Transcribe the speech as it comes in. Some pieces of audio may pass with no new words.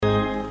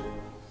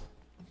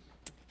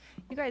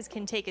You guys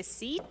can take a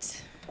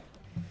seat.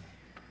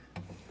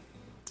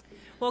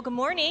 Well, good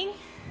morning.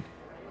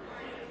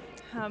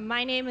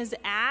 My name is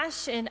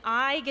Ash, and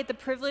I get the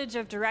privilege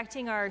of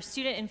directing our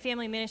student and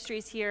family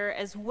ministries here,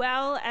 as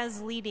well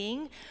as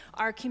leading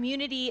our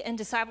community and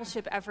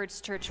discipleship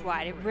efforts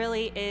church-wide. It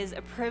really is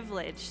a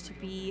privilege to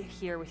be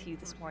here with you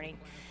this morning.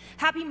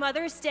 Happy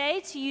Mother's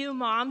Day to you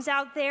moms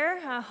out there.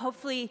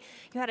 Hopefully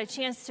you had a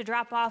chance to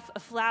drop off a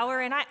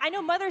flower. And I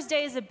know Mother's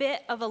Day is a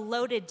bit of a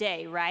loaded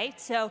day, right?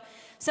 So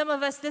some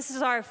of us, this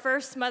is our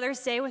first Mother's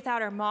Day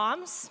without our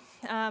moms,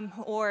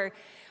 or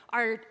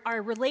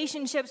our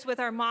relationships with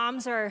our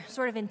moms are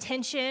sort of in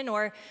tension,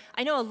 or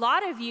I know a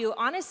lot of you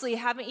honestly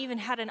haven't even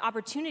had an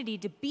opportunity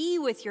to be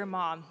with your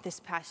mom this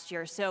past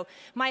year. So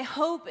my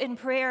hope and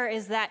prayer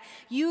is that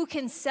you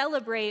can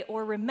celebrate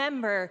or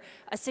remember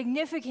a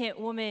significant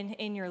woman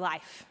in your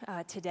life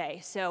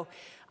today. So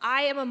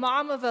I am a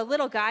mom of a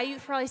little guy.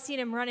 You've probably seen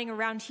him running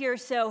around here.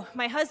 So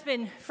my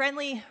husband,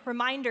 friendly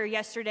reminder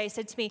yesterday,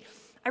 said to me,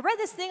 I read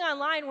this thing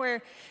online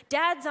where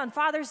dads on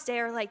Father's Day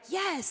are like,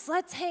 yes,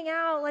 let's hang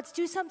out, let's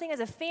do something as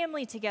a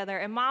family together.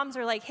 And moms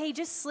are like, hey,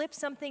 just slip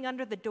something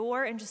under the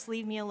door and just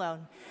leave me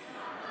alone.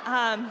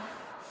 I'm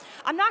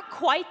not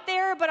quite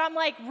there, but I'm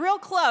like real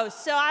close.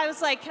 So I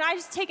was like, can I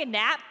just take a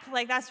nap?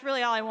 Like, that's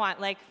really all I want.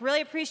 Like,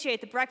 really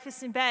appreciate the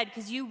breakfast in bed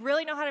because you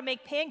really know how to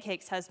make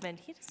pancakes, husband.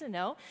 He doesn't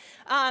know.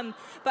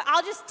 But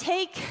I'll just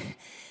take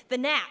the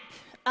nap.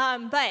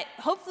 But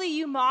hopefully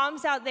you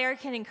moms out there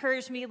can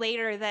encourage me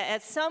later that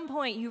at some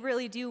point you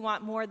really do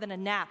want more than a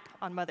nap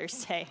on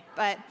Mother's Day.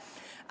 But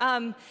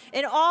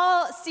in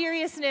all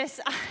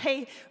seriousness,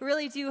 I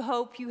really do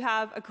hope you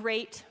have a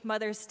great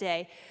Mother's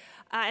Day.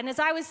 And as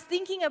I was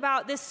thinking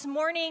about this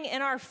morning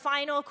in our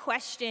final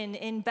question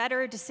in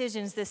Better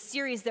Decisions, this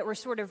series that we're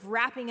sort of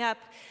wrapping up,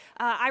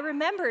 I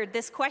remembered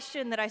this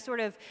question that I sort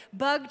of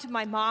bugged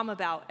my mom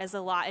about as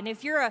a lot. And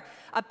if you're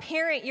a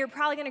parent, you're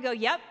probably going to go,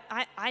 yep,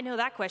 I know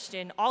that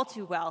question all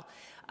too well.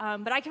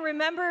 But I can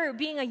remember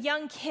being a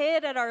young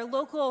kid at our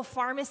local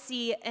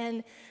pharmacy,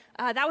 and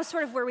that was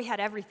sort of where we had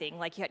everything.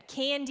 Like, you had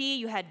candy,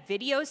 you had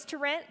videos to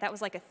rent. That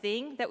was like a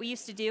thing that we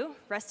used to do.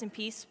 Rest in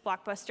peace,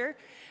 Blockbuster.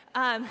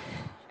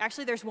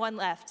 Actually, there's one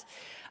left.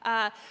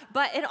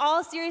 But in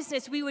all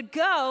seriousness, we would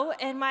go,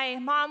 and my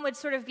mom would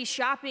sort of be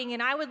shopping,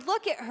 and I would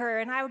look at her,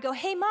 and I would go,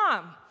 hey,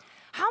 Mom,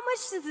 how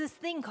much does this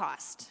thing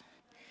cost?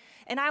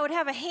 And I would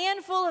have a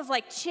handful of,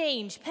 like,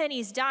 change,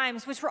 pennies,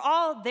 dimes, which were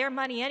all their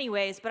money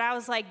anyways, but I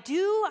was like,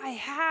 do I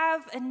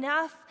have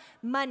enough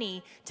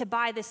money to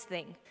buy this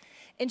thing?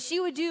 And she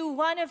would do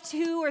one of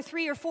two or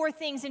three or four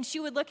things, and she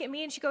would look at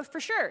me, and she'd go,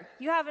 for sure,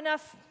 you have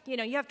enough,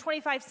 you have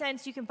 25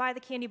 cents, you can buy the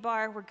candy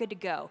bar, we're good to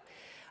go.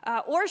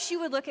 Or she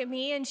would look at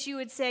me, and she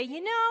would say,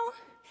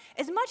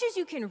 as much as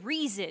you can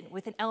reason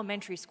with an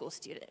elementary school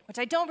student, which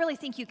I don't really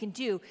think you can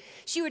do,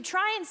 she would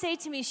try and say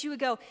to me, she would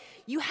go,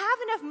 you have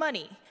enough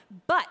money,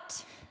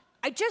 but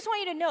I just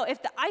want you to know,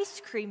 if the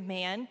ice cream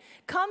man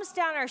comes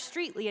down our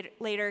street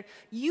later,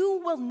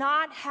 you will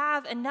not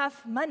have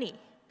enough money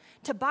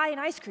to buy an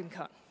ice cream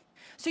cone.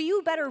 So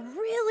you better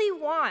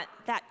really want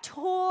that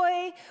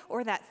toy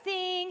or that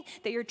thing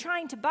that you're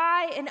trying to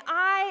buy. And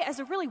I, as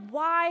a really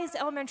wise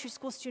elementary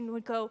school student,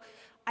 would go,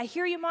 I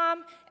hear you,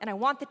 Mom, and I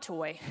want the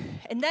toy.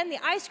 And then the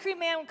ice cream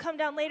man would come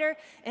down later,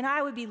 and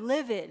I would be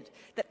livid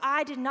that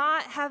I did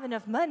not have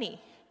enough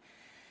money.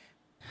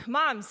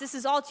 Moms, this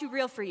is all too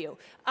real for you.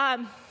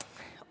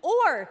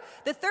 Or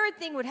the third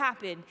thing would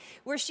happen,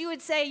 where she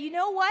would say, you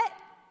know what?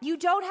 You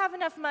don't have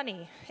enough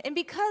money. And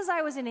because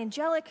I was an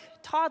angelic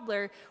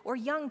toddler or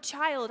young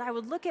child, I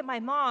would look at my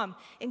mom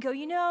and go,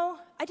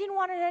 I didn't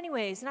want it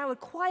anyways, and I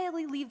would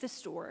quietly leave the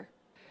store.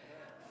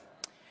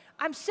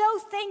 I'm so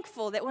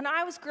thankful that when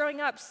I was growing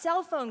up,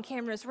 cell phone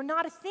cameras were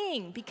not a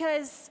thing,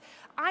 because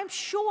I'm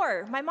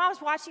sure, my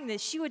mom's watching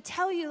this, she would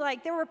tell you,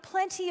 there were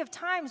plenty of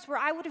times where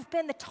I would have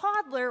been the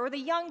toddler or the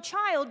young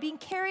child being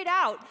carried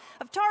out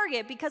of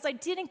Target because I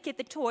didn't get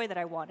the toy that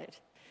I wanted.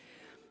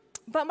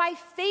 But my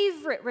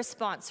favorite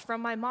response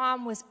from my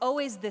mom was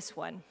always this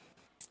one.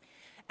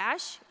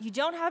 Ash, you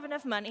don't have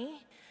enough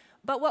money,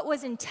 but what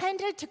was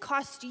intended to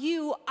cost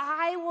you,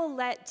 I will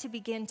let to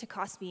begin to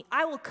cost me.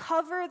 I will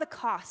cover the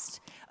cost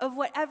of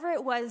whatever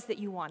it was that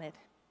you wanted.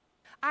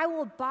 I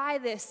will buy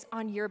this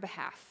on your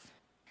behalf.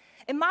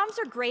 And moms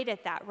are great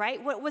at that,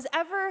 right? What was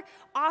ever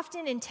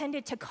often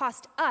intended to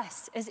cost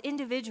us as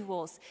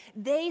individuals,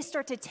 they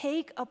start to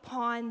take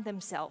upon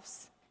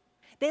themselves.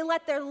 They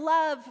let their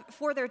love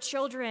for their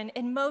children,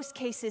 in most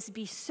cases,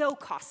 be so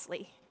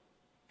costly.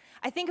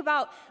 I think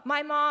about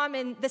my mom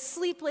and the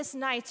sleepless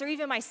nights, or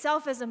even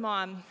myself as a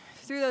mom,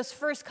 through those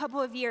first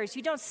couple of years.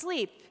 You don't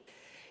sleep.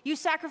 You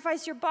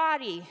sacrifice your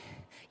body.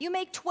 You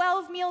make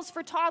 12 meals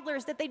for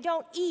toddlers that they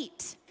don't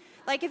eat.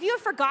 If you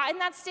have forgotten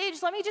that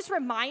stage, let me just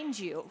remind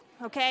you,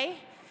 okay?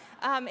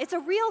 It's a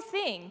real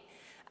thing.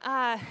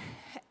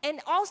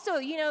 And also,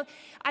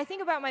 I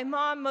think about my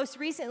mom most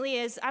recently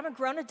as I'm a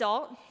grown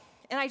adult,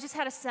 and I just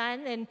had a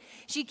son, and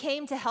she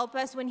came to help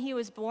us when he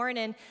was born,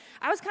 and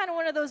I was kind of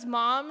one of those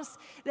moms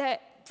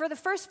that for the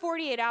first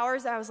 48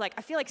 hours, I was like,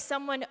 I feel like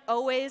someone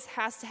always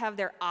has to have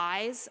their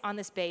eyes on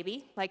this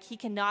baby. Like, he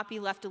cannot be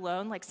left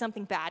alone. Like,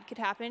 something bad could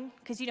happen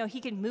because,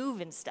 he can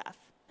move and stuff.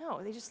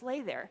 No, they just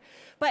lay there.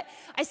 But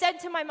I said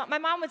to my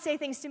mom would say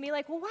things to me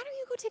like, well, why don't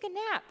you go take a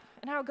nap?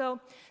 And I would go,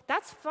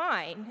 that's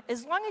fine,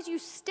 as long as you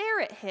stare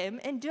at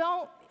him and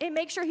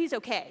make sure he's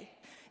okay.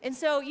 And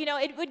so,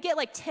 it would get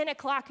like 10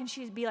 o'clock and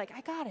she'd be like, I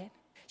got it.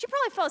 She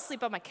probably fell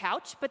asleep on my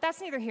couch, but that's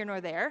neither here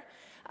nor there.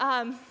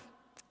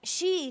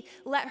 She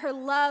let her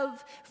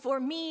love for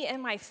me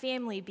and my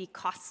family be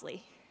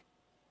costly.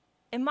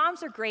 And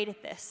moms are great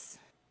at this.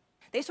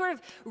 They sort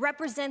of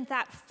represent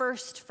that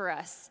first for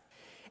us.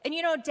 And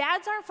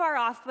dads aren't far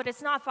off, but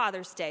it's not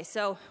Father's Day,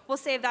 so we'll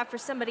save that for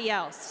somebody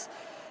else.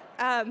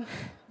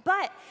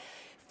 But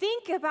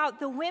think about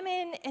the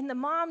women and the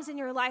moms in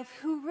your life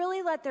who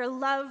really let their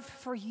love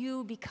for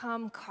you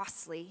become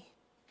costly,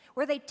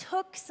 where they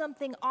took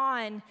something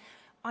on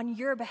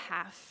your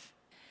behalf.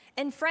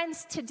 And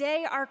friends,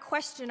 today our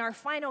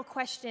final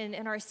question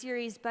in our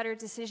series, Better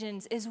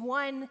Decisions, is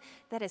one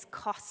that is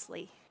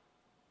costly.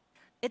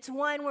 It's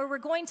one where we're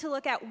going to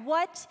look at,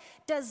 what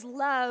does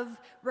love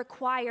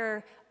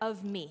require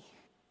of me?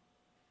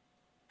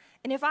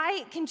 And if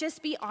I can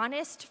just be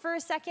honest for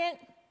a second,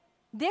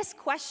 this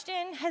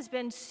question has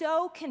been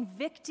so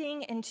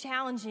convicting and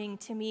challenging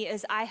to me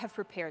as I have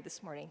prepared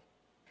this morning.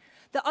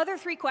 The other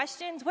three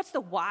questions, what's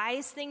the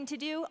wise thing to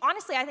do?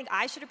 Honestly, I think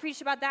I should have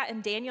preached about that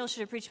and Daniel should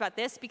have preached about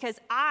this, because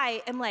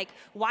I am like,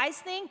 wise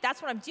thing,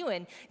 that's what I'm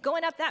doing.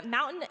 Going up that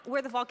mountain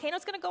where the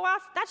volcano's gonna go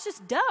off, that's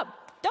just dumb.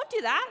 Don't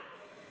do that.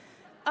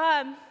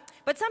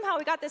 But somehow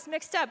we got this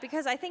mixed up,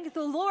 because I think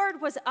the Lord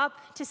was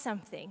up to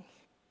something.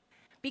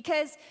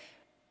 Because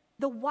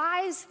the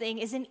wise thing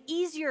is an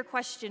easier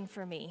question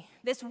for me.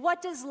 This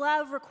what does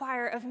love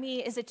require of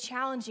me is a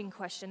challenging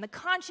question. The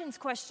conscience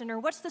question,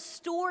 or what's the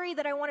story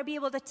that I want to be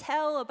able to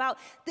tell about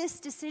this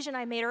decision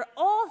I made, are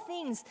all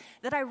things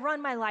that I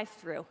run my life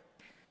through.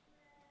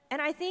 And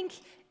I think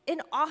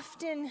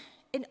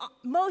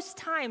most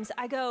times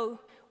I go,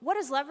 what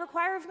does love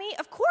require of me?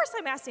 Of course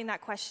I'm asking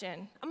that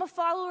question. I'm a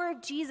follower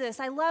of Jesus.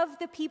 I love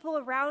the people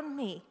around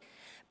me.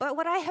 But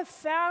what I have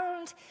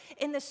found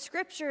in the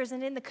scriptures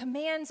and in the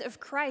commands of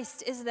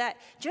Christ is that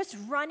just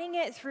running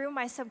it through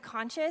my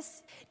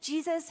subconscious,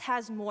 Jesus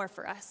has more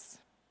for us.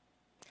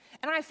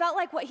 And I felt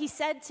like what he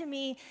said to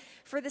me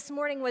for this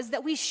morning was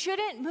that we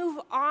shouldn't move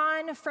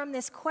on from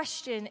this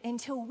question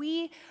until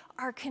we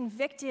are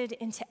convicted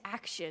into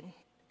action.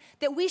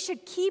 That we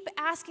should keep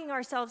asking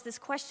ourselves this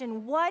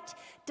question, what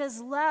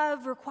does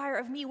love require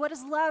of me? What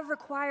does love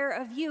require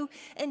of you?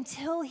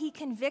 Until he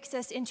convicts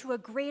us into a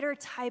greater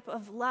type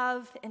of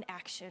love and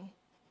action.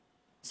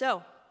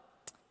 So,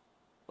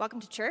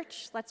 welcome to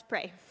church. Let's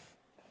pray.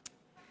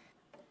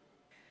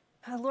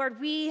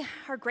 Lord, we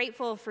are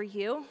grateful for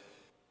you.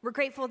 We're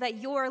grateful that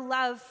your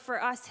love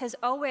for us has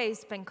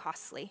always been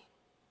costly.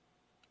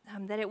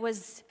 That it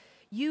was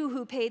you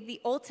who paid the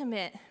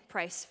ultimate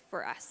price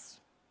for us.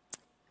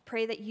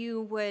 Pray that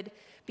you would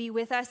be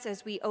with us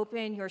as we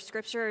open your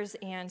scriptures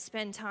and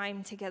spend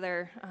time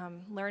together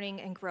learning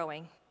and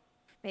growing.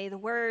 May the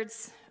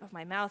words of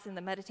my mouth and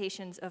the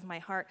meditations of my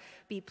heart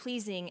be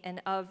pleasing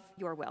and of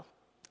your will.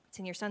 It's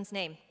in your Son's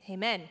name.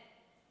 Amen.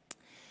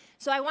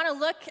 So I want to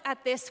look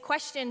at this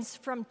questions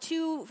from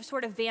two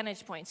sort of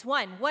vantage points.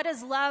 One, what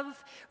does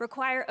love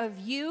require of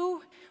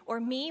you or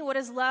me? What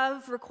does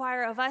love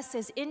require of us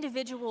as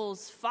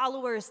individuals,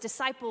 followers,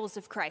 disciples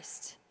of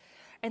Christ?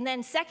 And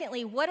then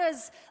secondly, what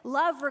does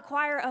love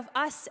require of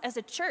us as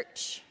a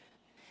church?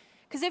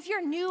 Because if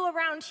you're new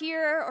around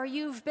here, or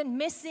you've been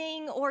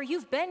missing, or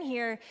you've been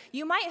here,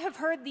 you might have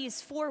heard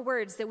these 4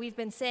 words that we've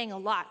been saying a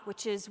lot,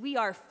 which is we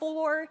are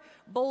for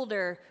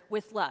Boulder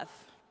with love.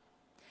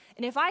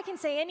 And if I can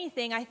say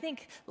anything, I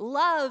think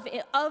love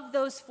of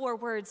those 4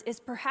 words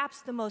is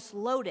perhaps the most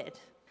loaded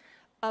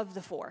of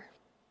the 4.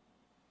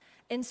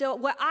 And so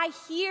what I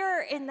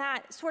hear in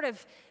that sort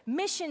of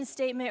mission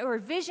statement or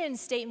vision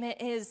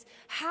statement is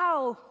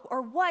how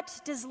or what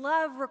does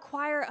love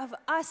require of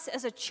us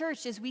as a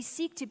church as we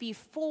seek to be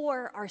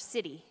for our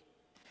city?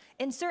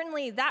 And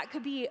certainly that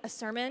could be a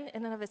sermon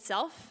in and of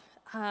itself,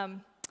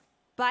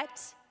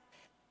 but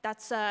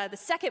that's the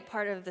second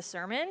part of the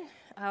sermon.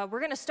 We're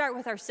going to start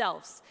with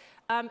ourselves.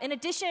 In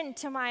addition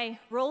to my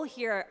role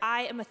here,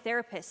 I am a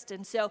therapist,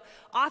 and so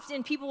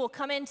often people will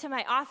come into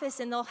my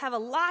office and they'll have a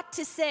lot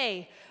to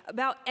say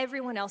about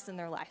everyone else in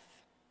their life.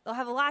 They'll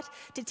have a lot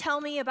to tell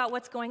me about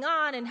what's going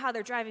on and how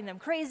they're driving them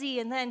crazy,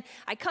 and then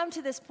I come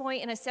to this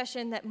point in a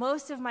session that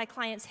most of my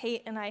clients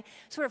hate, and I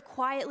sort of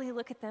quietly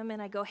look at them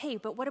and I go, hey,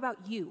 but what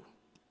about you?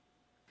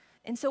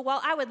 And so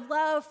while I would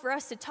love for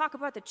us to talk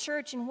about the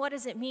church and what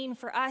does it mean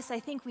for us, I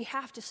think we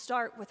have to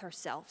start with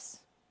ourselves.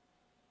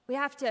 We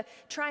have to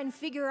try and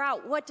figure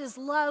out what does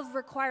love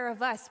require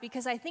of us,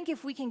 because I think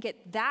if we can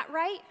get that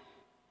right,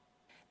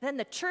 then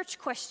the church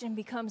question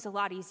becomes a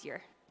lot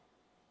easier.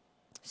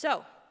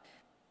 So,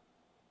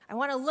 I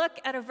want to look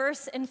at a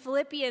verse in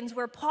Philippians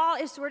where Paul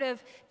is sort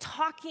of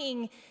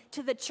talking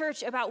to the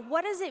church about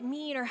what does it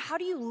mean or how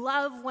do you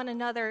love one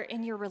another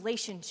in your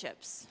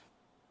relationships.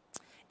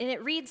 And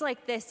it reads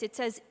like this. It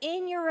says,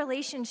 in your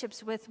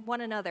relationships with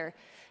one another,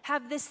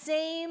 have the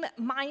same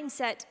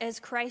mindset as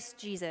Christ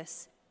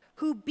Jesus,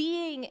 who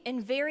being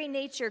in very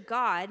nature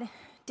God,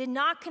 did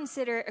not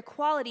consider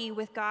equality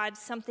with God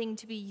something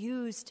to be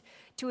used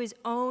to his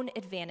own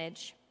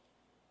advantage.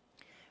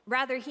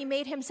 Rather, he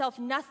made himself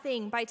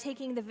nothing by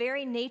taking the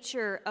very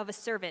nature of a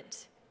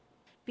servant.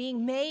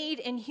 Being made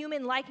in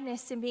human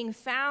likeness and being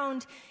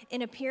found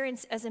in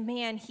appearance as a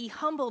man, he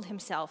humbled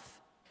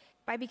himself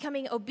by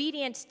becoming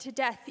obedient to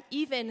death,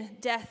 even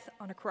death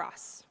on a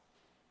cross.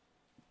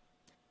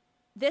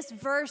 This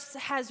verse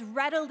has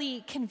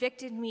readily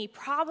convicted me,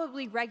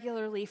 probably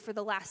regularly, for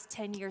the last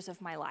 10 years of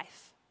my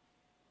life.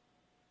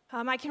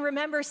 I can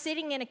remember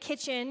sitting in a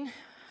kitchen,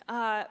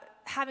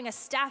 having a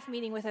staff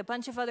meeting with a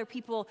bunch of other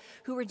people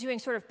who were doing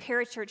sort of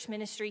parachurch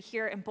ministry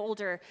here in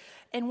Boulder.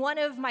 And one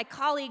of my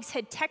colleagues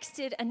had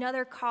texted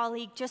another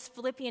colleague just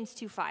Philippians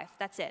 2:5,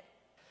 that's it.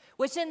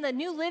 Which in the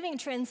New Living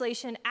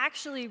Translation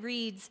actually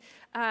reads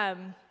that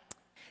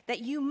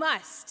you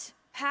must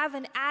have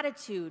an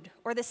attitude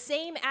or the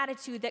same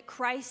attitude that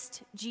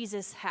Christ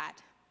Jesus had.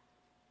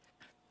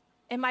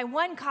 And my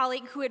one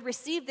colleague who had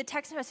received the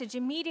text message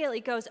immediately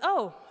goes,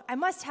 oh, I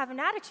must have an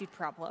attitude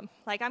problem.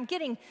 Like I'm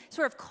getting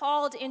sort of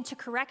called into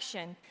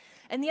correction.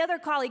 And the other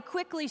colleague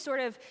quickly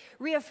sort of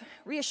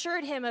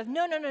reassured him of,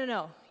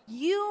 no.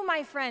 You,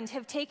 my friend,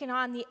 have taken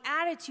on the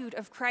attitude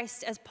of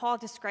Christ as Paul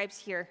describes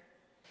here.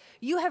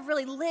 You have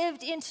really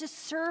lived into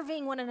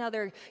serving one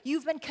another.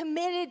 You've been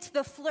committed to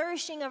the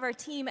flourishing of our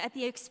team at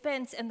the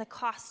expense and the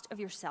cost of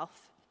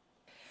yourself.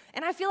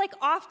 And I feel like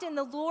often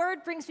the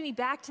Lord brings me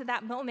back to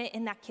that moment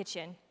in that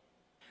kitchen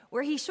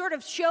where he sort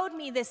of showed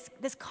me this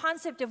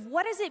concept of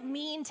what does it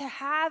mean to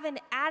have an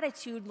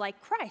attitude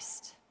like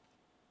Christ?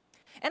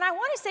 And I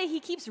want to say he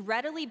keeps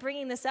readily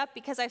bringing this up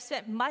because I've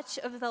spent much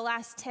of the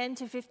last 10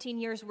 to 15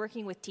 years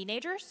working with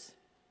teenagers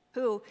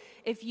who,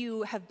 if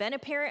you have been a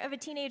parent of a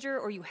teenager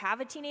or you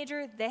have a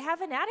teenager, they have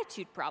an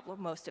attitude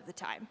problem most of the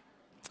time.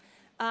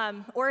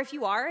 Or if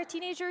you are a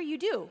teenager, you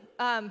do.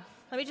 Let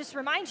me just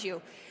remind you.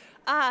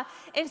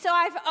 And so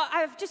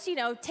I've just,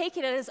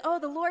 taken it as,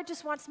 the Lord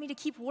just wants me to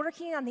keep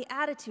working on the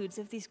attitudes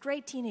of these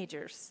great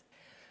teenagers.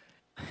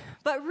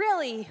 But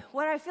really,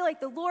 what I feel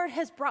like the Lord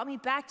has brought me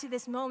back to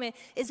this moment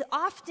is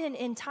often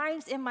in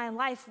times in my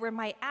life where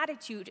my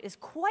attitude is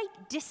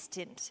quite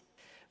distant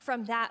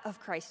from that of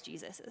Christ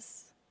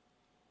Jesus's.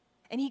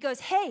 And he goes,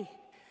 hey,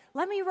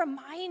 let me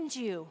remind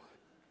you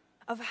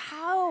of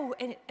how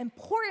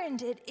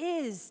important it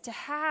is to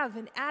have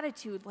an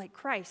attitude like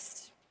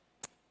Christ.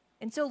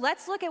 And so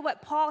let's look at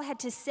what Paul had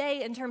to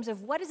say in terms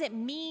of what does it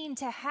mean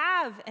to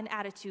have an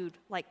attitude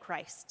like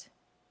Christ.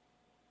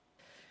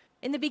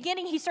 In the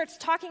beginning, he starts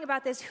talking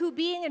about this, who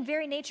being in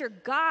very nature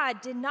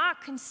God did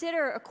not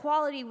consider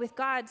equality with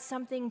God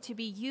something to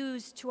be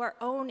used to our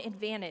own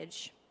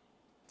advantage.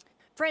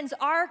 Friends,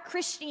 our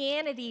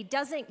Christianity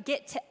doesn't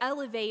get to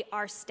elevate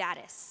our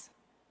status.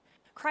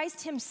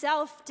 Christ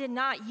himself did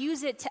not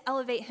use it to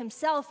elevate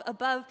himself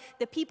above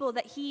the people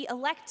that he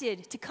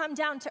elected to come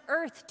down to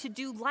earth to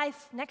do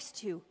life next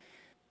to.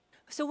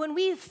 So when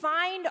we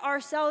find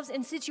ourselves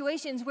in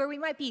situations where we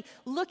might be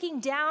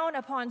looking down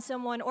upon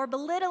someone or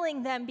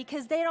belittling them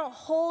because they don't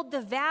hold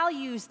the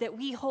values that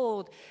we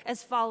hold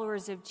as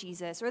followers of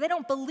Jesus, or they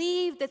don't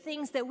believe the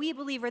things that we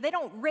believe, or they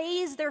don't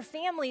raise their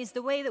families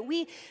the way that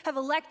we have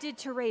elected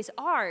to raise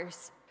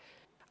ours,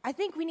 I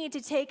think we need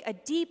to take a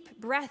deep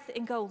breath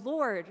and go,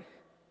 Lord,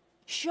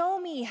 show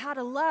me how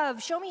to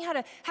love. Show me how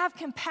to have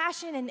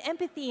compassion and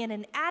empathy and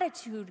an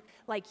attitude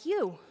like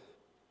you.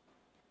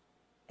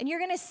 And you're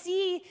going to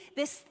see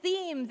this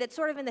theme that's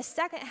sort of in the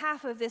second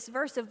half of this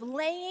verse of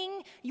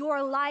laying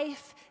your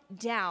life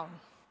down.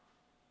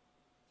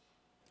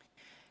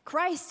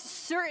 Christ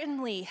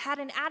certainly had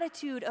an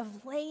attitude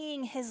of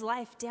laying his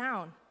life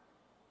down.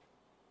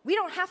 We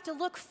don't have to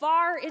look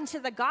far into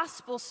the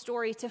gospel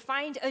story to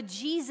find a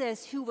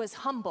Jesus who was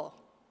humble.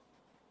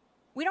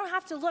 We don't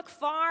have to look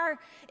far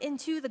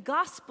into the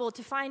gospel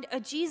to find a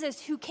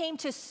Jesus who came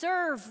to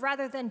serve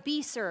rather than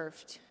be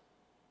served.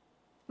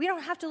 We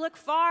don't have to look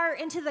far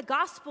into the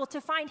gospel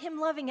to find him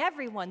loving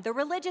everyone, the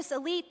religious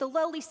elite, the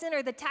lowly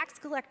sinner, the tax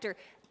collector,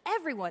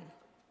 everyone.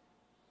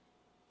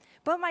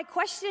 But my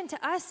question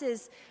to us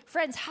is,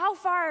 friends, how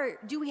far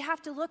do we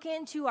have to look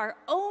into our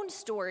own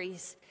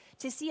stories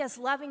to see us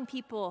loving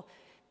people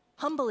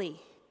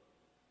humbly,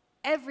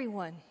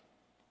 everyone,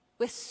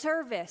 with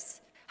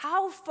service?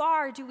 How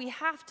far do we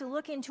have to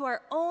look into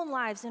our own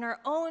lives and our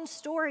own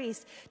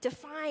stories to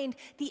find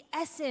the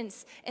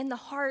essence and the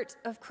heart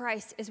of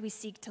Christ as we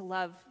seek to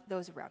love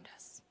those around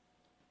us?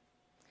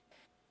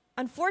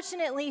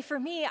 Unfortunately for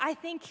me, I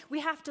think we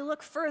have to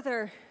look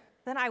further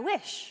than I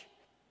wish.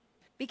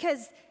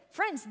 Because,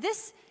 friends,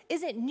 this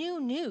isn't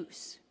new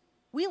news.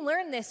 We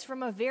learn this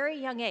from a very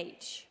young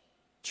age.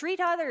 Treat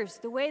others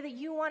the way that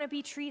you want to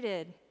be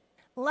treated.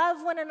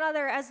 Love one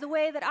another as the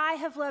way that I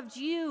have loved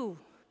you.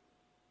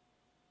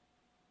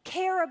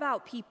 care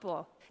about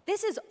people.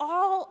 This is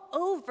all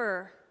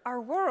over our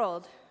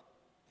world.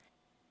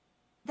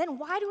 Then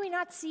why do we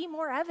not see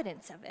more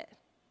evidence of it?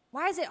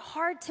 Why is it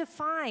hard to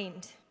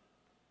find?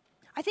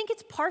 I think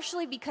it's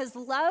partially because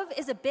love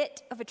is a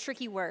bit of a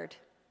tricky word,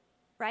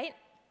 right?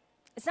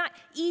 It's not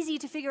easy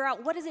to figure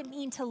out what does it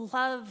mean to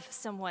love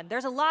someone.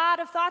 There's a lot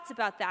of thoughts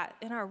about that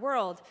in our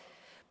world.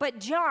 But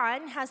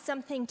John has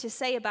something to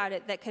say about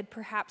it that could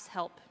perhaps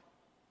help.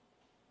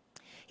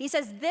 He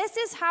says, this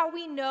is how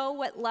we know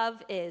what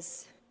love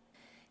is.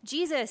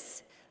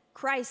 Jesus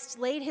Christ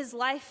laid his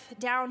life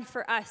down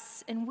for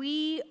us, and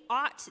we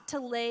ought to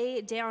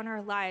lay down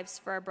our lives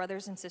for our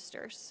brothers and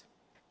sisters.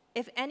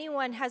 If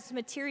anyone has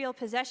material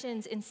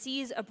possessions and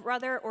sees a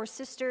brother or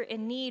sister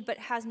in need but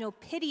has no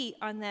pity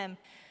on them,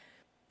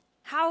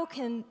 how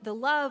can the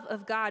love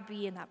of God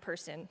be in that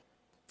person?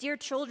 Dear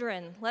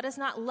children, let us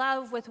not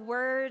love with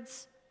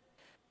words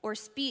or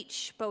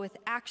speech, but with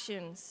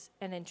actions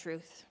and in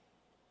truth.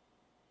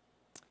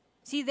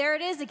 See, there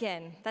it is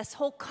again, this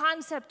whole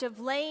concept of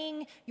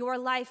laying your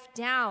life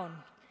down,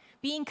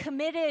 being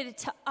committed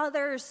to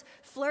others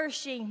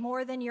flourishing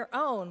more than your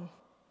own.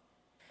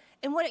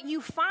 And what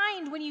you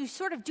find when you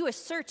sort of do a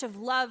search of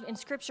love in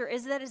Scripture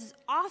is that it's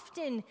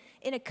often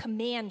in a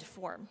command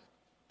form.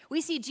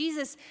 We see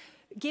Jesus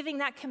giving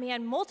that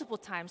command multiple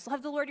times.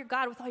 Love the Lord your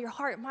God with all your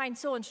heart, mind,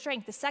 soul, and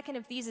strength. The second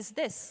of these is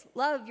this: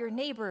 love your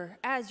neighbor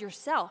as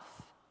yourself.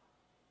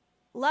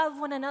 Love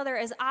one another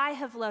as I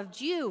have loved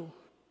you.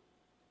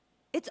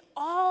 It's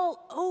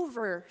all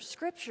over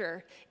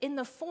Scripture in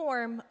the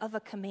form of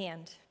a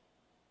command.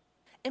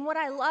 And what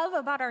I love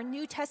about our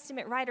New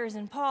Testament writers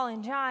and Paul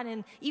and John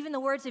and even the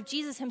words of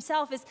Jesus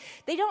himself is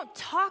they don't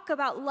talk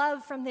about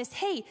love from this,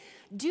 hey,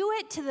 do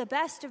it to the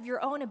best of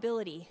your own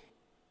ability.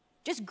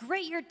 Just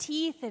grit your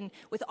teeth and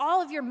with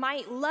all of your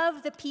might,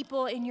 love the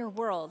people in your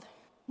world.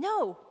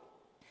 No,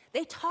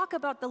 they talk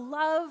about the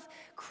love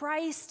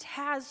Christ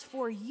has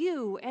for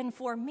you and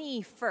for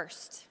me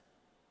first.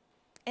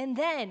 And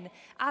then,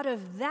 out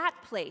of that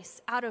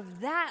place, out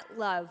of that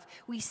love,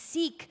 we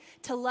seek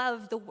to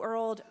love the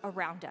world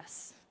around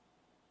us.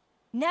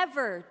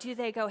 Never do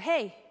they go,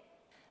 hey,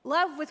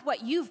 love with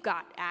what you've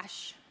got,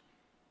 Ash.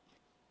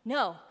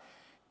 No.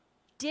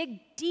 Dig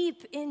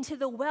deep into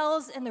the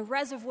wells and the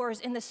reservoirs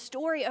in the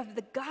story of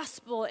the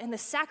gospel and the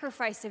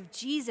sacrifice of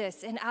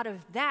Jesus, and out of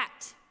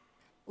that,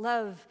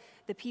 love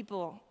the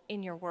people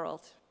in your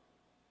world.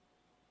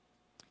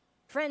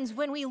 Friends,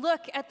 when we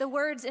look at the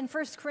words in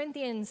 1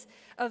 Corinthians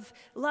of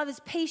love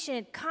is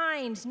patient,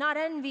 kind, not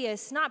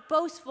envious, not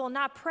boastful,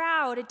 not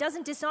proud, it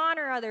doesn't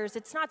dishonor others,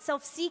 it's not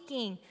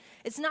self-seeking,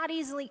 it's not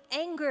easily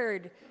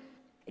angered,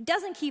 it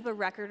doesn't keep a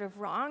record of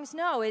wrongs.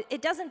 No,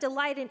 it doesn't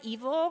delight in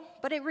evil,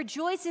 but it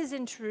rejoices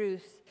in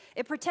truth.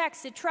 It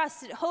protects, it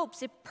trusts, it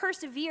hopes, it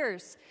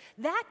perseveres.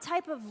 That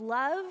type of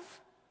love,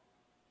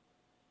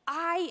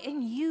 I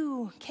and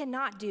you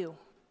cannot do.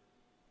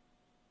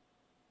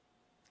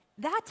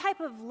 That type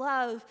of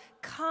love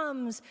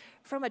comes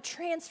from a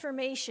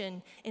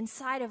transformation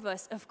inside of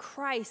us of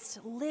Christ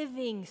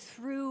living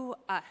through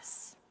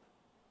us.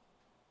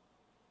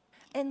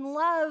 And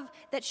love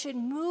that should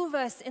move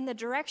us in the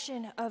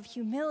direction of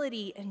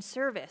humility and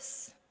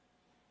service.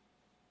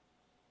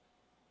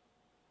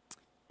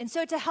 And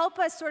so to help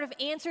us sort of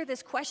answer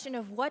this question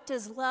of what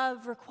does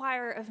love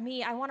require of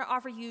me, I want to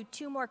offer you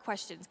two more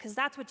questions, because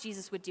that's what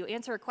Jesus would do,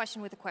 answer a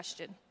question with a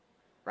question,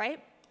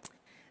 right?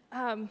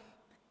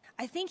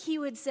 I think he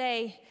would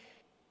say,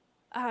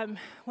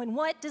 when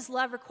what does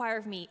love require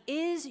of me?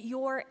 Is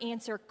your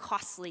answer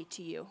costly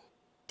to you?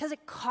 Does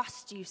it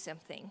cost you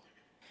something?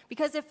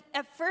 Because if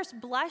at first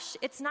blush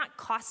it's not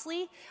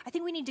costly, I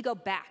think we need to go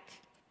back.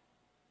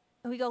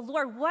 And we go,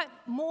 Lord, what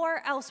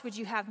more else would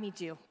you have me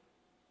do?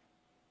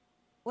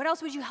 What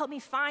else would you help me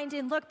find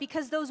and look?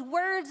 Because those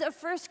words of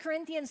 1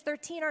 Corinthians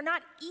 13 are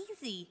not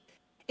easy.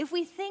 If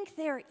we think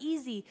they're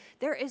easy,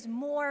 there is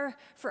more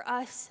for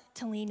us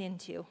to lean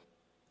into.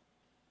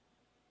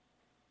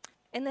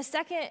 And the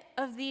second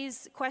of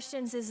these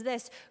questions is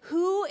this: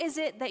 who is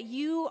it that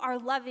you are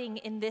loving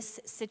in this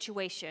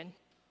situation?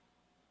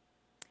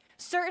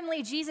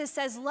 Certainly, Jesus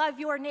says, love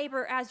your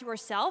neighbor as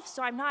yourself,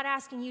 so I'm not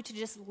asking you to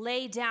just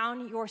lay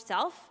down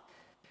yourself.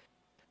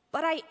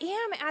 But I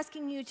am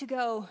asking you to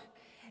go,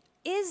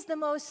 is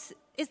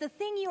the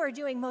thing you are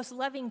doing most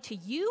loving to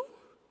you,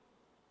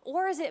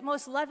 or is it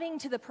most loving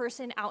to the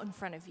person out in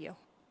front of you?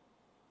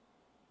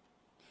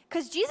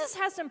 Because Jesus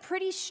has some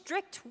pretty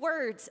strict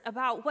words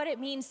about what it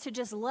means to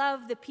just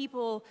love the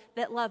people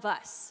that love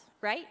us,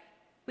 right?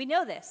 We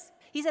know this.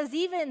 He says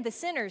even the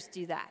sinners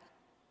do that.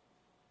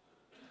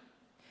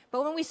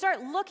 But when we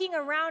start looking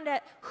around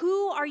at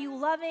who are you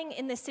loving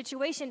in this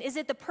situation, is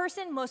it the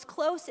person most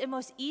close and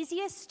most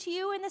easiest to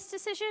you in this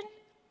decision?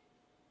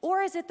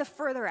 Or is it the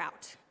further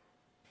out?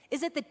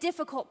 Is it the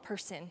difficult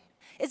person?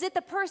 Is it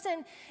the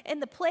person in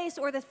the place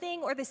or the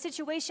thing or the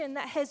situation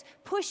that has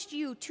pushed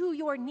you to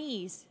your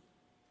knees?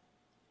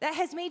 That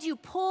has made you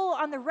pull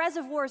on the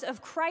reservoirs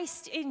of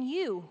Christ in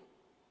you?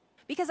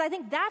 Because I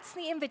think that's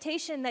the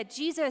invitation that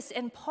Jesus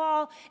and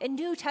Paul and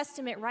New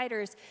Testament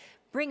writers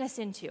bring us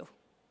into.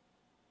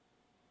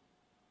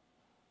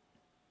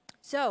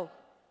 So,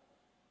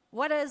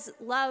 what does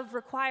love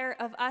require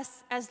of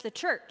us as the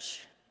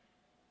church?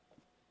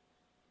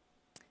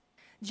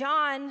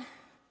 John,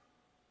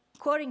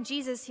 quoting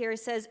Jesus here,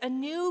 says, "A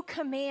new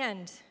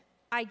command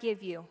I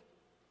give you.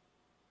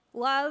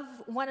 Love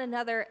one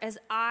another as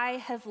I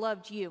have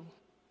loved you.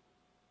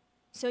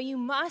 So you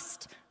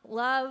must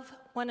love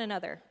one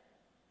another.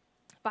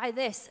 By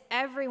this,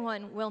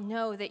 everyone will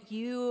know that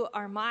you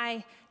are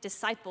my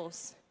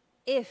disciples,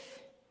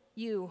 if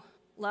you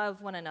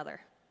love one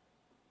another."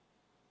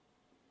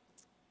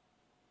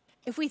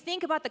 If we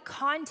think about the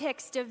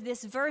context of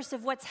this verse,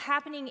 of what's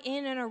happening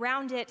in and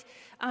around it,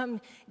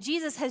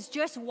 Jesus has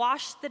just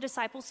washed the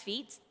disciples'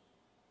 feet.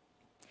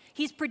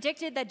 He's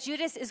predicted that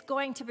Judas is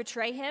going to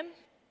betray him.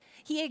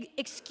 He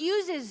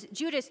excuses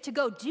Judas to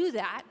go do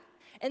that,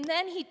 and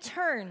then he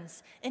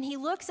turns and he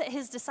looks at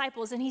his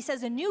disciples and he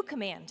says, "A new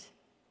command,"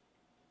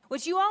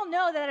 which you all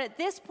know that at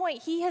this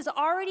point he has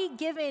already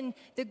given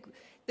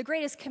the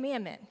greatest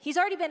commandment. He's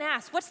already been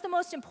asked, what's the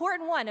most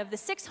important one of the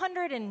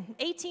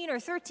 618 or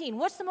 13?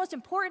 What's the most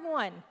important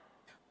one?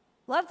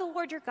 Love the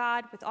Lord your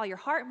God with all your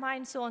heart,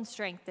 mind, soul, and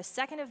strength. The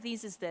second of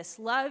these is this: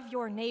 love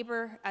your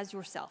neighbor as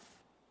yourself.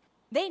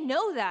 They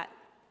know that.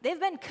 They've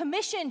been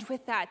commissioned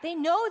with that. They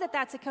know that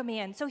that's a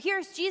command. So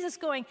here's Jesus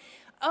going,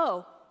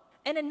 oh,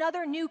 and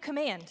another new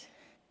command.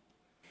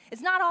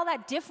 It's not all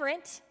that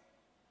different,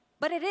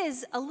 but it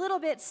is a little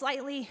bit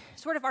slightly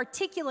sort of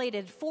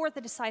articulated for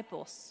the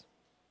disciples.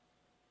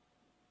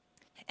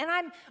 And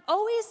I'm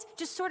always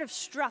just sort of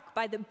struck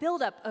by the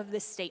buildup of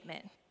this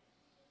statement.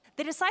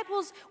 The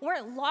disciples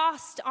weren't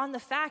lost on the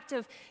fact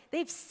of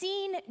they've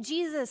seen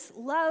Jesus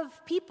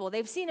love people.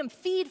 They've seen him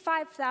feed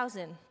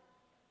 5,000.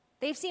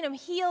 They've seen him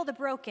heal the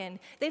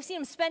broken. They've seen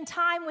him spend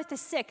time with the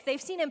sick.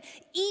 They've seen him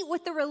eat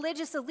with the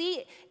religious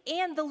elite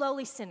and the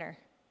lowly sinner.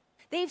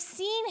 They've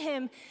seen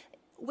him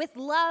with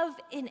love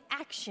in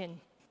action.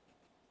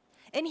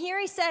 And here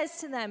he says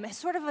to them,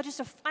 sort of just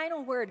a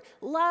final word: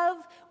 love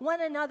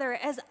one another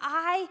as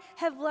I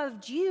have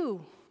loved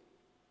you.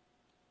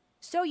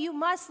 So you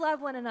must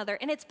love one another.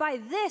 And it's by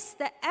this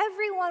that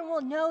everyone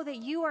will know that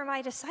you are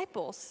my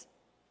disciples.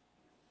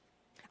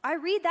 I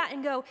read that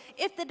and go,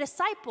 if the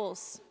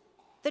disciples,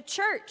 the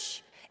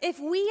church, if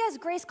we as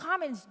Grace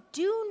Commons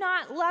do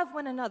not love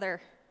one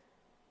another,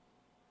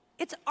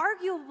 it's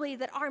arguably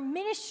that our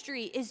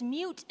ministry is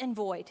mute and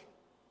void.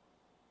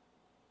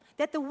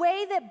 That the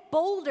way that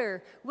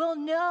Boulder will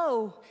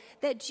know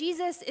that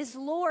Jesus is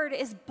Lord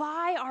is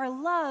by our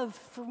love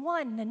for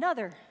one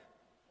another.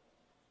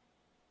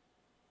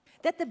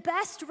 That the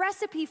best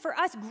recipe for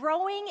us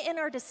growing in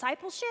our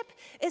discipleship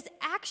is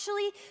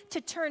actually to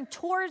turn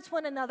towards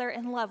one another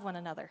and love one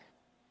another.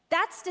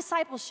 That's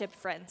discipleship,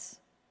 friends.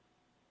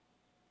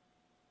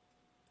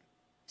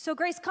 So,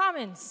 Grace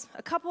Commons,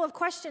 a couple of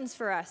questions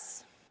for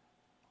us.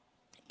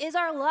 Is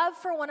our love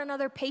for one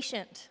another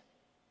patient?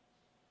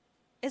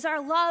 Is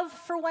our love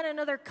for one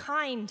another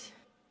kind?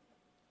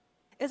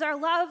 Is our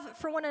love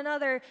for one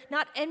another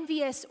not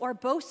envious or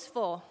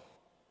boastful?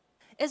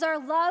 Is our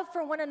love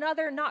for one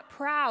another not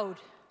proud?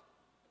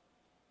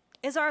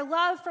 Is our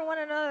love for one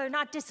another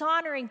not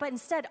dishonoring, but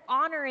instead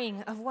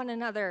honoring of one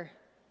another?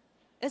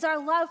 Is our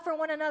love for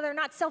one another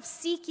not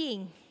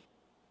self-seeking?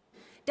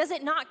 Does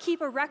it not keep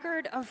a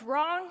record of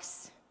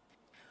wrongs?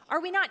 Are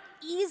we not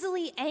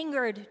easily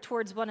angered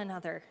towards one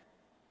another?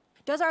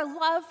 Does our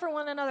love for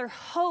one another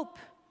hope,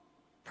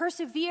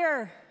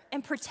 persevere,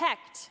 and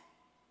protect?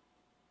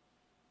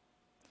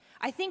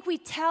 I think we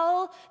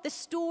tell the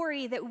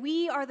story that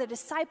we are the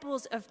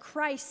disciples of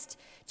Christ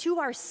to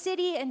our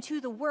city and to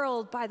the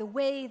world by the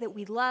way that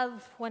we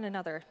love one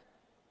another.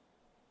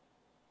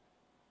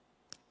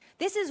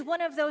 This is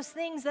one of those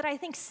things that I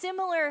think,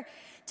 similar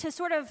to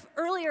sort of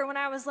earlier when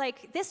I was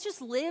like, this just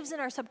lives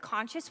in our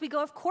subconscious. We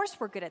go, of course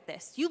we're good at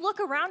this. You look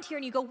around here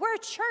and you go, we're a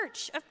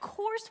church. Of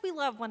course we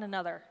love one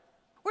another.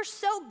 We're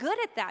so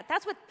good at that.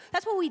 That's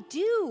what we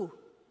do.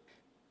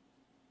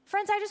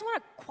 Friends, I just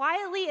want to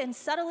quietly and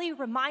subtly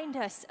remind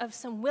us of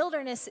some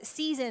wilderness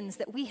seasons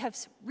that we have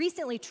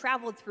recently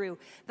traveled through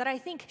that I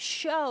think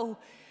show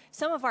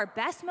some of our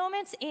best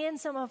moments and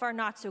some of our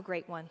not so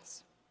great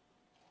ones.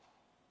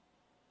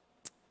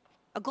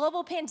 A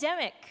global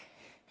pandemic.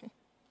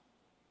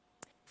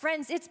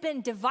 Friends, it's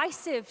been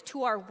divisive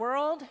to our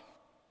world.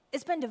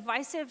 It's been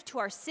divisive to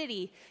our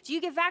city. Do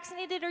you get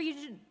vaccinated or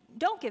you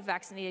don't get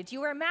vaccinated? Do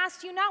you wear a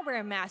mask? Do you not wear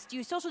a mask? Do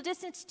you social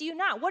distance? Do you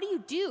not? What do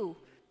you do?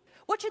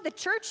 What should the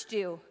church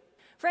do?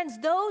 Friends,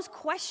 those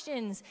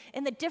questions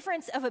and the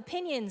difference of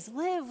opinions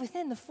live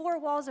within the four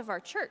walls of our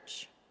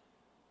church.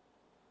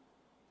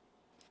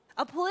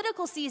 A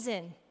political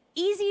season,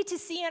 easy to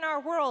see in our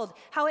world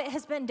how it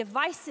has been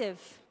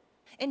divisive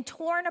and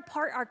torn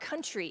apart our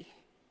country.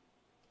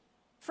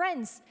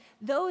 Friends,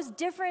 those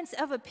difference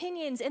of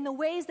opinions and the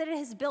ways that it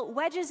has built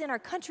wedges in our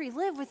country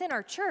live within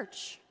our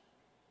church.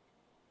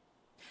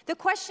 The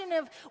question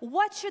of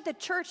what should the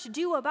church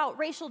do about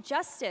racial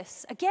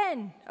justice?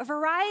 Again, a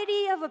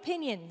variety of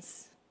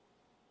opinions.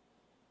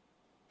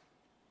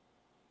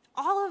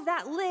 All of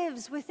that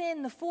lives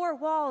within the four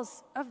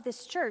walls of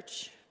this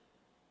church.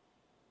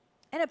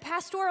 And a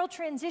pastoral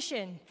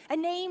transition, a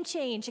name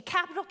change, a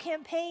capital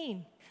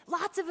campaign.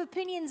 Lots of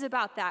opinions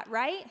about that,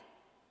 right?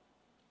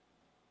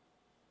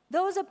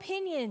 Those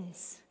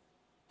opinions,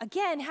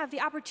 again, have the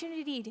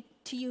opportunity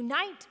to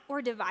unite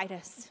or divide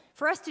us,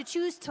 for us to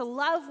choose to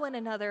love one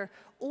another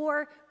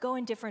or go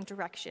in different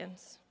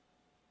directions.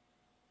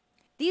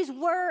 These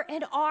were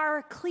and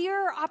are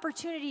clear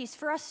opportunities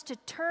for us to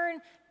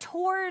turn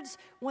towards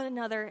one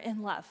another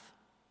in love.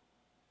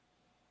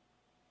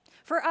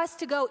 For us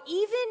to go,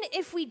 even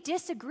if we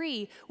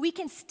disagree, we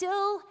can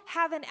still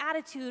have an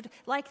attitude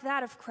like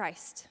that of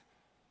Christ.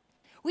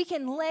 We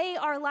can lay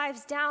our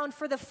lives down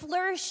for the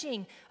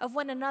flourishing of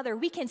one another.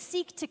 We can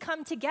seek to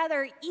come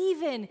together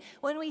even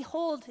when we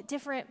hold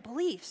different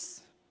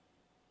beliefs.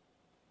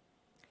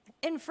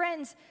 And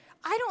friends,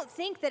 I don't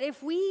think that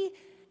if we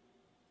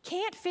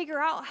can't figure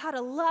out how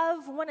to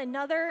love one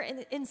another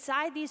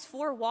inside these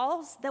four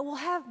walls, that we'll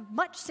have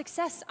much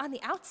success on the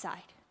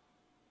outside.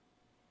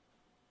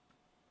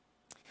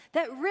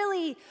 That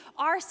really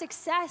our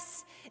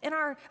success and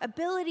our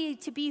ability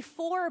to be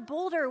for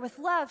Boulder with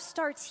love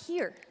starts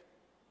here.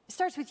 It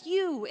starts with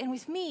you and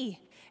with me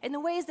in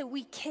the ways that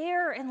we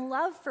care and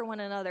love for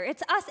one another.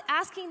 It's us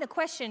asking the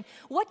question,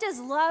 what does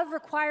love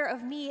require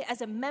of me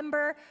as a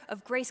member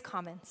of Grace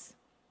Commons?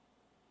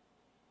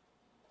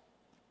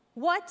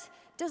 What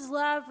does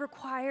love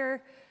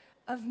require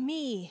of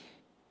me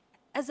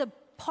as a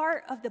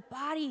part of the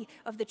body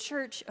of the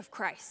Church of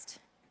Christ?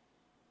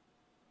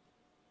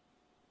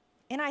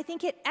 And I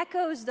think it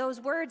echoes those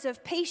words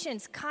of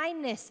patience,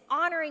 kindness,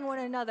 honoring one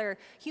another,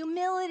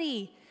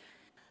 humility,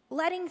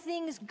 letting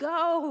things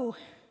go.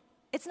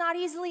 It's not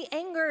easily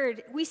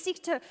angered. We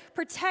seek to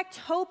protect,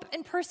 hope,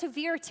 and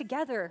persevere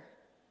together.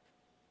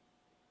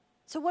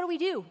 So what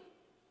do?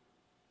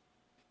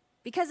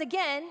 Because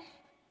again,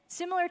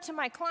 similar to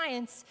my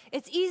clients,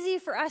 it's easy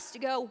for us to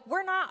go,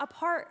 we're not a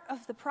part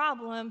of the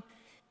problem,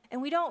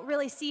 and we don't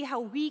really see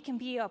how we can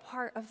be a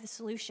part of the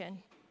solution.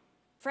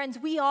 Friends,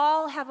 we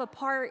all have a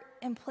part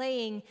in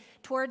playing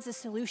towards the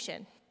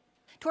solution,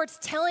 towards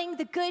telling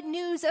the good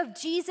news of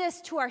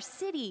Jesus to our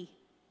city.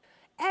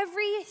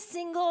 Every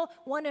single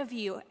one of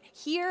you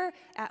here,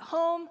 at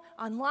home,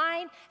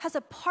 online, has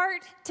a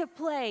part to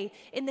play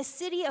in the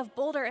city of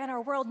Boulder and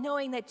our world,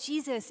 knowing that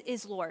Jesus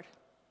is Lord.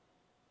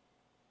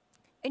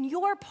 And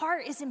your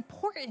part is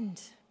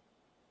important.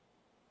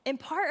 And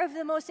part of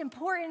the most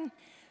important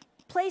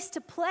place to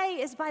play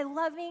is by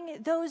loving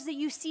those that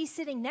you see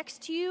sitting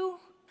next to you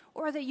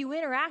or that you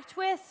interact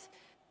with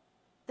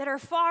that are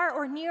far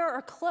or near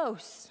or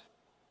close.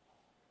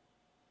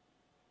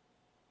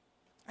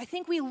 I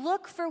think we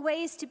look for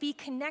ways to be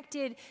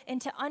connected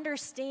and to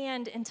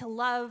understand and to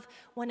love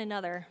one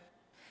another.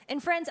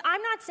 And friends,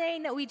 I'm not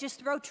saying that we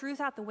just throw truth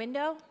out the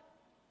window.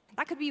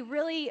 That could be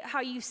really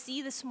how you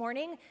see this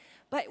morning.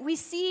 But we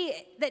see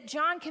that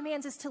John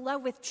commands us to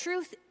love with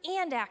truth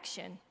and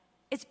action.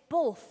 It's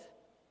both.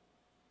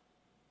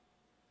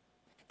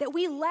 That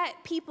we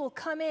let people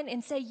come in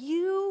and say,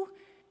 you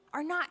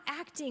are not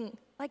acting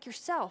like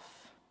yourself.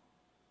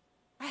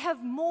 I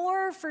have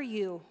more for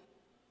you.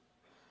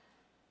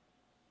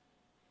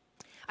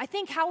 I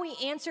think how we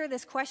answer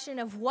this question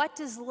of what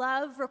does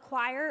love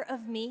require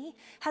of me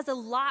has a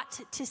lot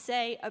to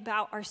say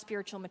about our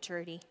spiritual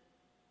maturity.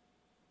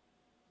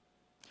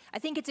 I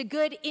think it's a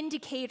good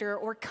indicator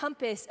or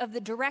compass of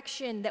the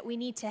direction that we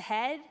need to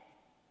head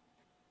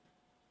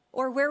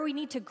or where we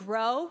need to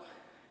grow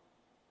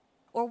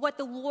or what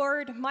the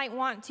Lord might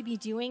want to be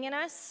doing in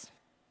us.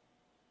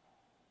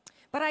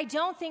 But I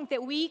don't think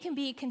that we can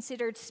be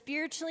considered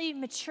spiritually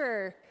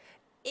mature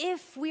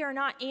if we are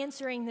not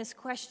answering this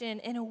question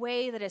in a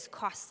way that is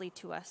costly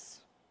to us.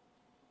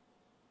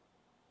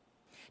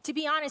 To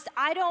be honest,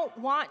 I don't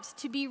want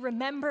to be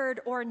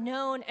remembered or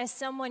known as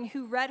someone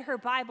who read her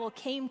Bible,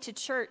 came to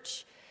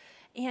church,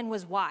 and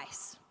was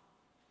wise.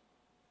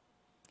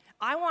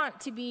 I want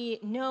to be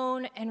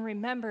known and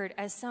remembered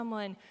as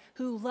someone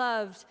who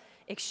loved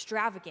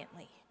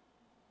extravagantly,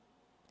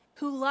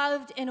 who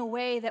loved in a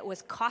way that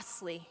was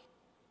costly,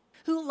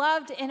 who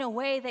loved in a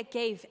way that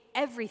gave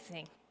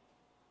everything.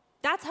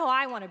 That's how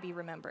I want to be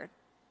remembered.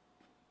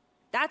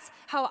 That's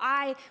how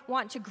I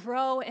want to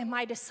grow in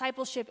my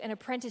discipleship and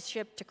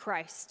apprenticeship to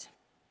Christ.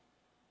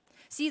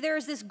 See,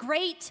 there's this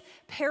great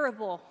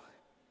parable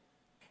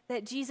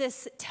that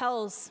Jesus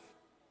tells.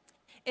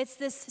 It's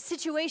this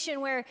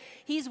situation where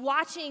he's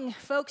watching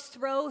folks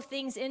throw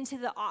things into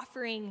the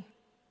offering.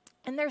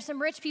 And there's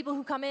some rich people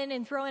who come in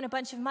and throw in a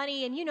bunch of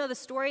money. And you know the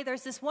story.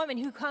 There's this woman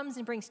who comes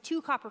and brings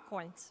 2 copper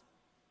coins.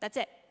 That's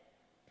it.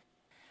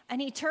 And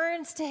he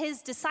turns to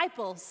his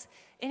disciples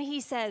and he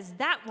says,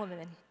 that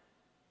woman,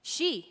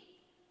 she,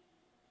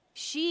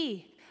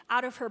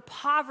 out of her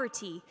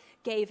poverty,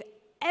 gave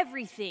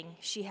everything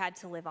she had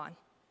to live on.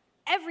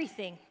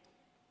 Everything.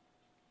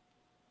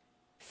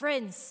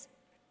 Friends,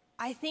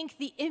 I think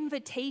the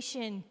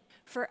invitation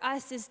for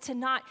us is to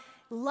not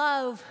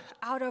love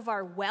out of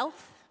our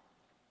wealth,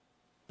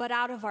 but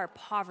out of our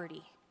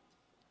poverty.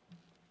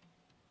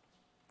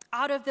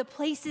 out of the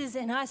places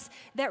in us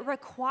that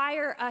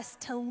require us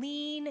to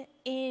lean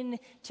in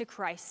to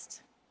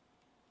Christ.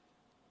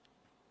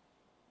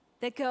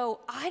 That go,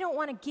 I don't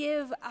want to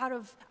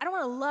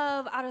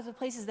love out of the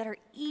places that are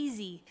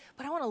easy,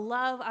 but I want to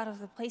love out of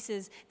the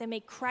places that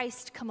make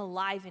Christ come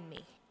alive in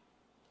me.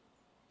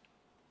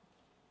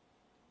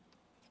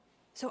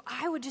 So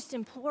I would just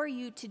implore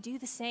you to do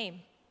the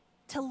same,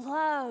 to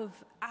love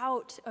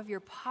out of your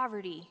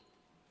poverty,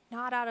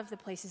 not out of the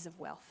places of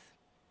wealth.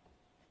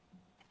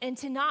 And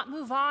to not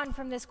move on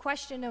from this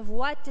question of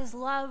what does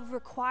love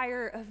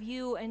require of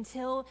you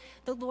until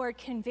the Lord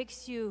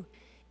convicts you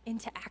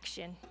into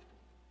action,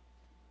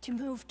 to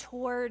move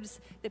towards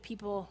the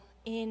people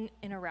in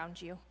and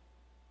around you.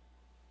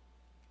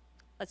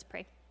 Let's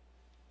pray.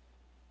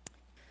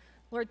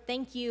 Lord,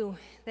 thank you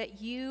that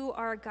you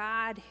are a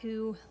God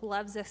who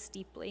loves us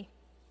deeply,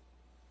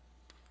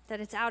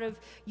 that it's out of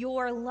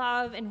your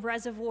love and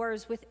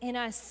reservoirs within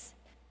us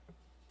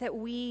that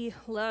we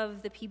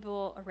love the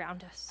people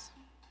around us.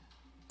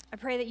 I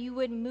pray that you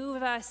would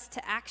move us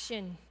to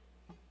action,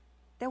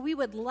 that we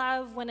would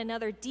love one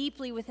another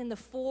deeply within the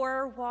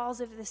four walls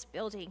of this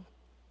building.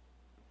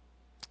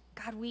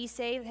 God, we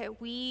say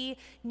that we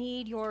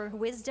need your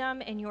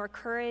wisdom and your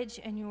courage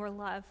and your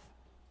love.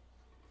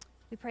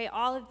 We pray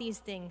all of these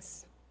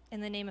things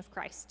in the name of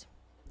Christ.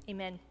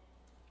 Amen.